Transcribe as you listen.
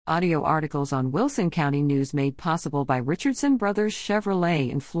Audio articles on Wilson County News made possible by Richardson Brothers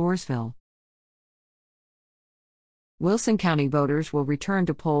Chevrolet in Floresville. Wilson County voters will return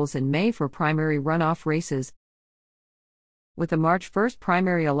to polls in May for primary runoff races. With the March 1st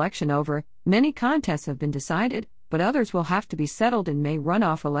primary election over, many contests have been decided, but others will have to be settled in May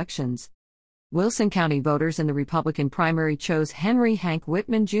runoff elections. Wilson County voters in the Republican primary chose Henry Hank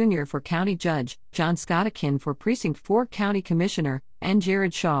Whitman Jr. for County Judge, John Scottikin for Precinct 4 County Commissioner, and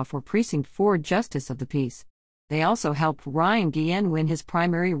Jared Shaw for Precinct 4 Justice of the Peace. They also helped Ryan Guillen win his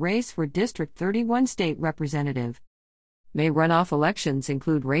primary race for District 31 State Representative. May runoff elections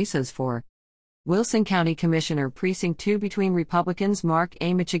include races for Wilson County Commissioner Precinct 2 between Republicans Mark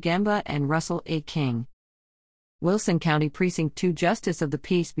A. Michigemba and Russell A. King. Wilson County Precinct 2 Justice of the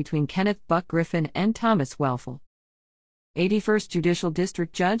Peace between Kenneth Buck Griffin and Thomas Welfel. 81st Judicial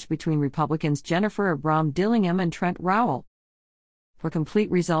District Judge between Republicans Jennifer Abram Dillingham and Trent Rowell. For complete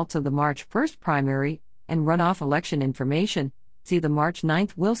results of the March 1st primary and runoff election information, see the March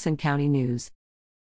 9th Wilson County News.